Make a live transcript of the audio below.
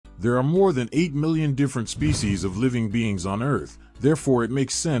There are more than 8 million different species of living beings on Earth, therefore it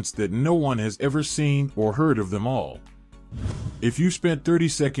makes sense that no one has ever seen or heard of them all. If you spent 30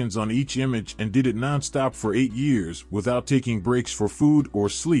 seconds on each image and did it non-stop for 8 years without taking breaks for food or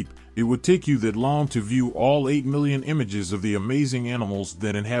sleep, it would take you that long to view all 8 million images of the amazing animals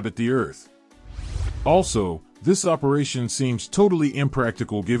that inhabit the Earth. Also, this operation seems totally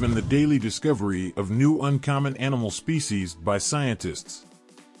impractical given the daily discovery of new uncommon animal species by scientists.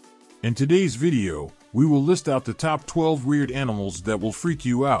 In today's video, we will list out the top 12 weird animals that will freak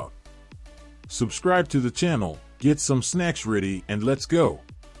you out. Subscribe to the channel, get some snacks ready, and let's go.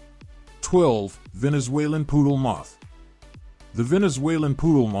 12. Venezuelan poodle moth. The Venezuelan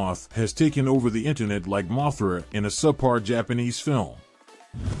poodle moth has taken over the internet like Mothra in a subpar Japanese film.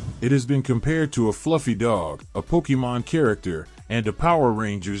 It has been compared to a fluffy dog, a Pokemon character, and a Power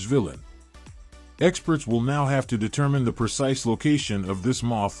Rangers villain. Experts will now have to determine the precise location of this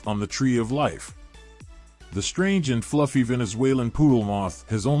moth on the Tree of Life. The strange and fluffy Venezuelan poodle moth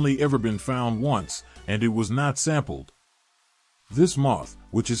has only ever been found once, and it was not sampled. This moth,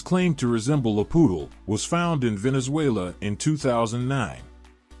 which is claimed to resemble a poodle, was found in Venezuela in 2009.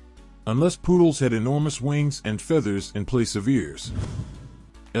 Unless poodles had enormous wings and feathers in place of ears.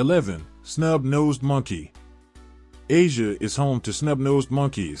 11. Snub-nosed monkey. Asia is home to snub-nosed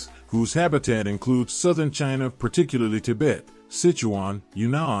monkeys, whose habitat includes southern China, particularly Tibet, Sichuan,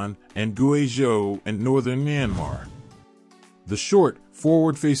 Yunnan, and Guizhou, and northern Myanmar. The short,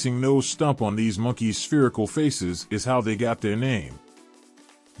 forward-facing nose stump on these monkeys' spherical faces is how they got their name.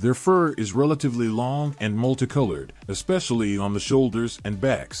 Their fur is relatively long and multicolored, especially on the shoulders and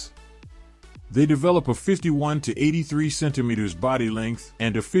backs. They develop a 51 to 83 centimeters body length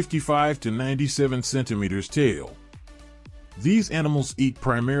and a 55 to 97 centimeters tail. These animals eat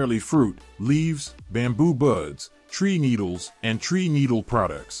primarily fruit, leaves, bamboo buds, tree needles, and tree needle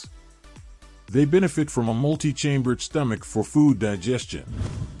products. They benefit from a multi-chambered stomach for food digestion.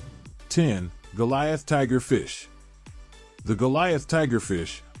 10. Goliath tigerfish. The Goliath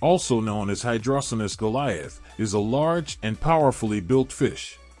tigerfish, also known as Hydrocinus goliath, is a large and powerfully built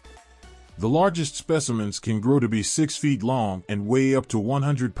fish. The largest specimens can grow to be 6 feet long and weigh up to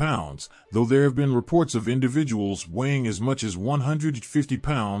 100 pounds, though there have been reports of individuals weighing as much as 150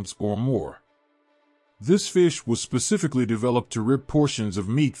 pounds or more. This fish was specifically developed to rip portions of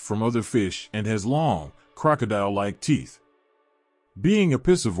meat from other fish and has long, crocodile-like teeth. Being a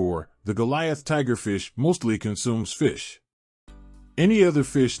piscivore, the Goliath tigerfish mostly consumes fish. Any other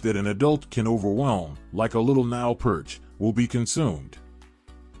fish that an adult can overwhelm, like a little Nile perch, will be consumed.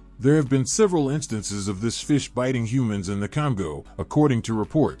 There have been several instances of this fish biting humans in the Congo, according to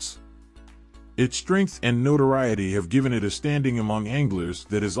reports. Its strength and notoriety have given it a standing among anglers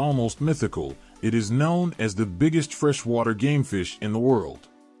that is almost mythical. It is known as the biggest freshwater game fish in the world.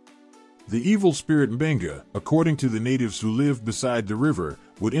 The evil spirit Mbenga, according to the natives who lived beside the river,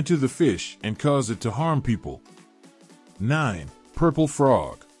 would enter the fish and cause it to harm people. 9. Purple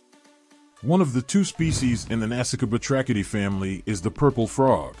frog. One of the 2 species in the Nasica family is the purple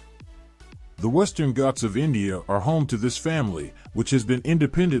frog. The Western Ghats of India are home to this family, which has been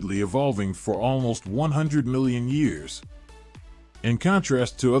independently evolving for almost 100 million years. In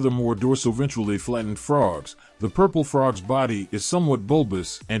contrast to other more dorsoventrally flattened frogs, the purple frog's body is somewhat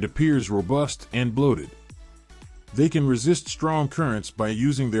bulbous and appears robust and bloated. They can resist strong currents by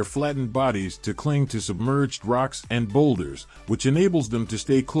using their flattened bodies to cling to submerged rocks and boulders, which enables them to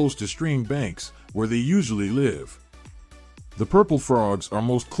stay close to stream banks, where they usually live. The purple frogs are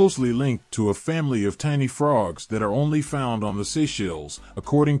most closely linked to a family of tiny frogs that are only found on the Seychelles,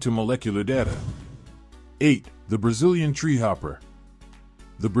 according to molecular data. 8. The Brazilian treehopper.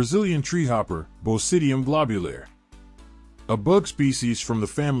 The Brazilian treehopper, Bosidium globulare. A bug species from the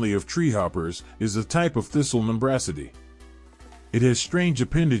family of treehoppers, is a type of thistle Membracidae. It has strange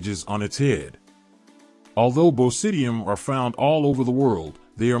appendages on its head. Although Bosidium are found all over the world,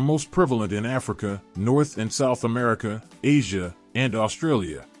 they are most prevalent in Africa, North and South America, Asia, and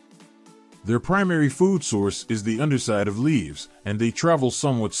Australia. Their primary food source is the underside of leaves, and they travel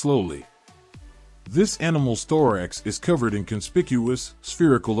somewhat slowly. This animal's thorax is covered in conspicuous,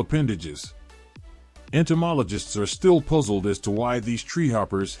 spherical appendages. Entomologists are still puzzled as to why these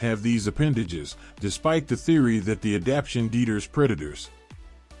treehoppers have these appendages, despite the theory that the adaptation deters predators.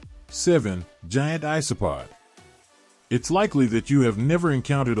 7. Giant isopod. It's likely that you have never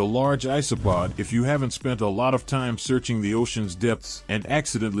encountered a large isopod if you haven't spent a lot of time searching the ocean's depths and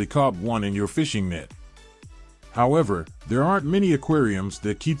accidentally caught one in your fishing net. However, there aren't many aquariums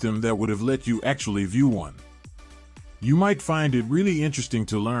that keep them that would have let you actually view one. You might find it really interesting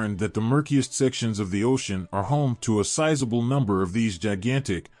to learn that the murkiest sections of the ocean are home to a sizable number of these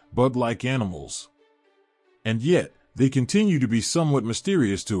gigantic, bug-like animals. And yet, they continue to be somewhat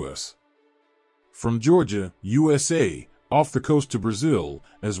mysterious to us. From Georgia, USA, off the coast to Brazil,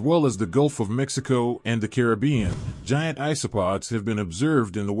 as well as the Gulf of Mexico and the Caribbean, giant isopods have been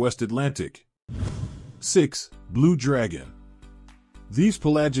observed in the West Atlantic. 6. Blue dragon. These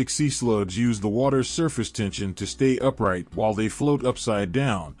pelagic sea slugs use the water's surface tension to stay upright while they float upside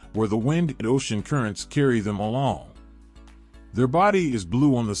down, where the wind and ocean currents carry them along. Their body is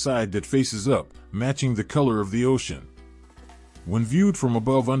blue on the side that faces up, matching the color of the ocean. When viewed from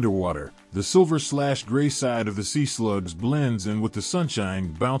above underwater, the silver/gray side of the sea slugs blends in with the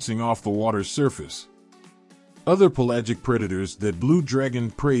sunshine bouncing off the water's surface. Other pelagic predators that blue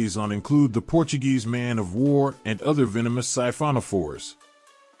dragon preys on include the Portuguese man-of-war and other venomous siphonophores.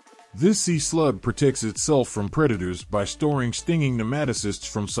 This sea slug protects itself from predators by storing stinging nematocysts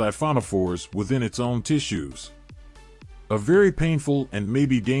from siphonophores within its own tissues. A very painful and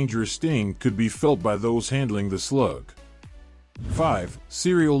maybe dangerous sting could be felt by those handling the slug. 5.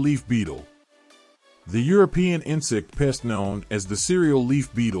 Cereal leaf beetle. The European insect pest known as the cereal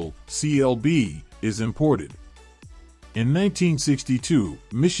leaf beetle, CLB, is imported. In 1962,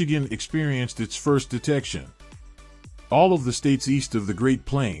 Michigan experienced its first detection. All of the states east of the Great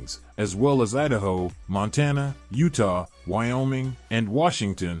Plains, as well as Idaho, Montana, Utah, Wyoming, and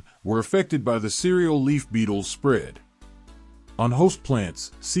Washington, were affected by the cereal leaf beetle's spread. On host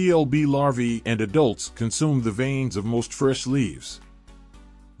plants, CLB larvae and adults consume the veins of most fresh leaves.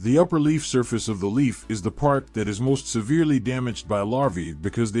 The upper leaf surface of the leaf is the part that is most severely damaged by larvae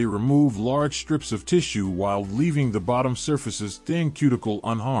because they remove large strips of tissue while leaving the bottom surface's thin cuticle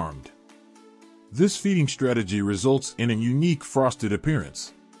unharmed. This feeding strategy results in a unique frosted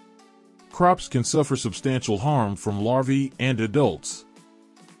appearance. Crops can suffer substantial harm from larvae and adults.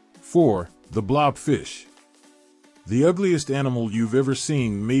 4. The blobfish. The ugliest animal you've ever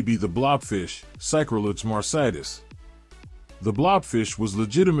seen may be the blobfish, Cycrolutes marcitus. The blobfish was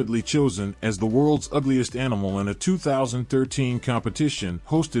legitimately chosen as the world's ugliest animal in a 2013 competition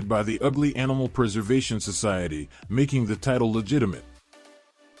hosted by the Ugly Animal Preservation Society, making the title legitimate.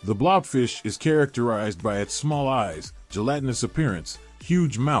 The blobfish is characterized by its small eyes, gelatinous appearance,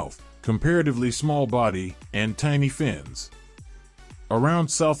 huge mouth, comparatively small body, and tiny fins. Around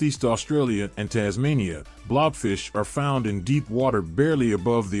Southeast Australia and Tasmania, blobfish are found in deep water barely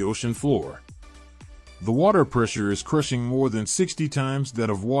above the ocean floor. The water pressure is crushing more than 60 times that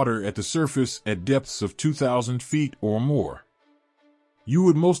of water at the surface at depths of 2,000 feet or more. You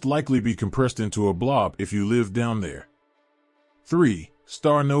would most likely be compressed into a blob if you lived down there. 3.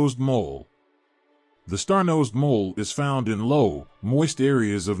 Star-nosed mole. The star-nosed mole is found in low, moist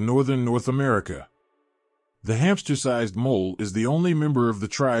areas of northern North America. The hamster-sized mole is the only member of the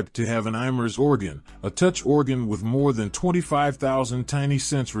tribe to have an Eimer's organ, a touch organ with more than 25,000 tiny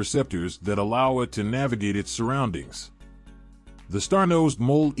sense receptors that allow it to navigate its surroundings. The star-nosed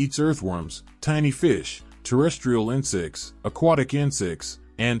mole eats earthworms, tiny fish, terrestrial insects, aquatic insects,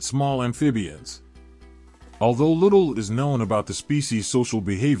 and small amphibians. Although little is known about the species' social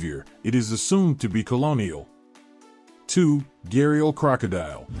behavior, it is assumed to be colonial. 2. Gharial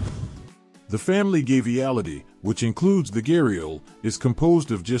crocodile. The family Gavialidae, which includes the gharial, is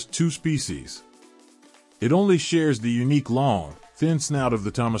composed of just 2 species. It only shares the unique long, thin snout of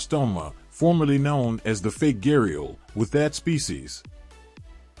the Tomastoma, formerly known as the fake gharial, with that species.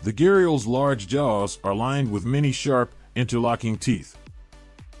 The gharial's large jaws are lined with many sharp, interlocking teeth.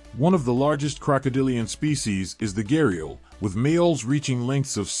 One of the largest crocodilian species is the gharial, with males reaching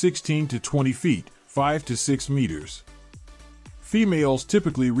lengths of 16 to 20 feet, 5 to 6 meters. Females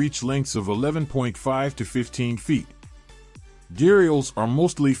typically reach lengths of 11.5 to 15 feet. Gharials are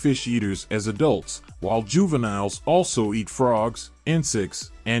mostly fish eaters as adults, while juveniles also eat frogs,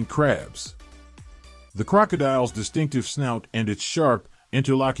 insects, and crabs. The crocodile's distinctive snout and its sharp,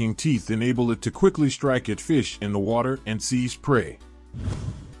 interlocking teeth enable it to quickly strike at fish in the water and seize prey.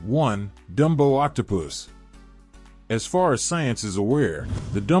 1. Dumbo octopus. As far as science is aware,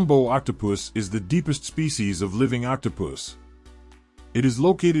 the Dumbo octopus is the deepest species of living octopus. It is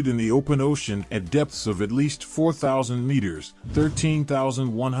located in the open ocean at depths of at least 4,000 meters,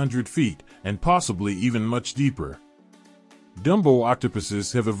 13,100 feet, and possibly even much deeper. Dumbo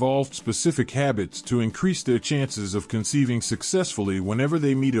octopuses have evolved specific habits to increase their chances of conceiving successfully whenever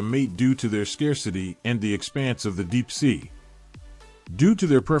they meet a mate due to their scarcity and the expanse of the deep sea. Due to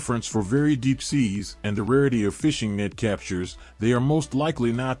their preference for very deep seas and the rarity of fishing net captures, they are most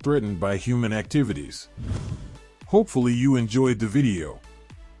likely not threatened by human activities. Hopefully you enjoyed the video.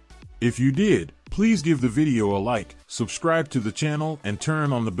 If you did, please give the video a like, subscribe to the channel, and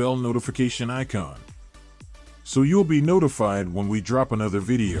turn on the bell notification icon. so you'll be notified when we drop another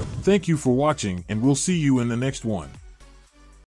video. Thank you for watching, and we'll see you in the next one.